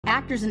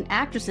actors and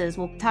actresses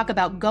will talk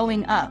about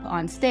going up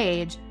on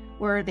stage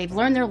where they've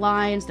learned their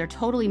lines, they're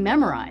totally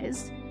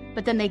memorized,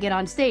 but then they get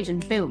on stage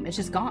and boom, it's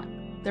just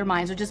gone. Their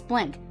minds are just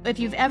blank. If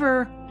you've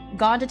ever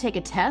gone to take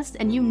a test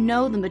and you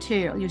know the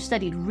material, you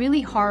studied really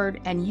hard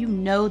and you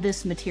know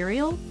this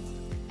material,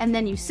 and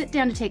then you sit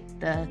down to take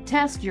the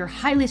test, you're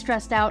highly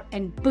stressed out,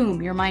 and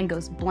boom, your mind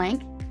goes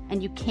blank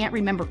and you can't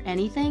remember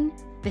anything,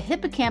 the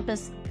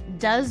hippocampus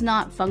does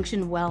not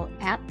function well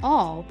at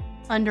all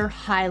under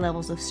high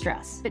levels of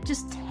stress. It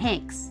just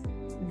tanks.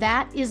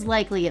 That is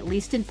likely, at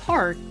least in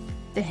part,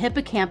 the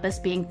hippocampus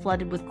being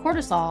flooded with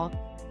cortisol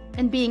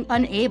and being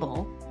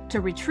unable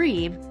to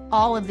retrieve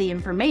all of the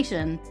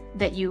information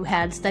that you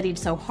had studied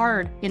so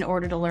hard in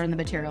order to learn the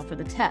material for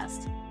the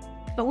test.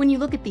 But when you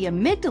look at the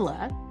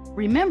amygdala,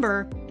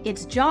 remember,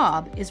 its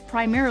job is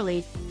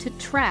primarily to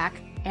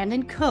track and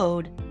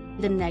encode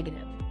the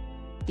negative.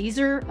 These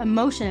are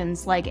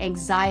emotions like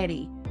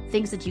anxiety,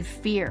 things that you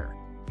fear,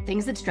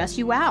 things that stress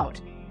you out,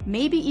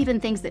 maybe even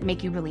things that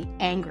make you really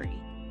angry.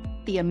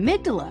 The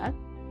amygdala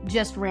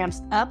just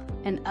ramps up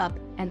and up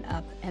and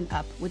up and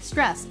up with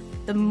stress.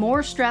 The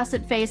more stress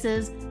it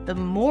faces, the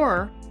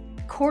more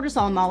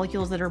cortisol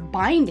molecules that are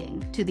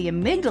binding to the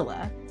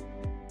amygdala,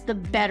 the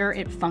better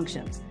it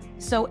functions.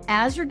 So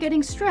as you're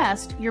getting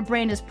stressed, your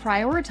brain is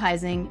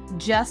prioritizing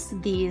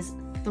just these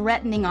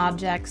threatening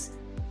objects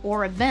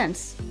or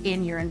events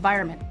in your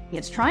environment.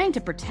 It's trying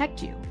to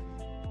protect you.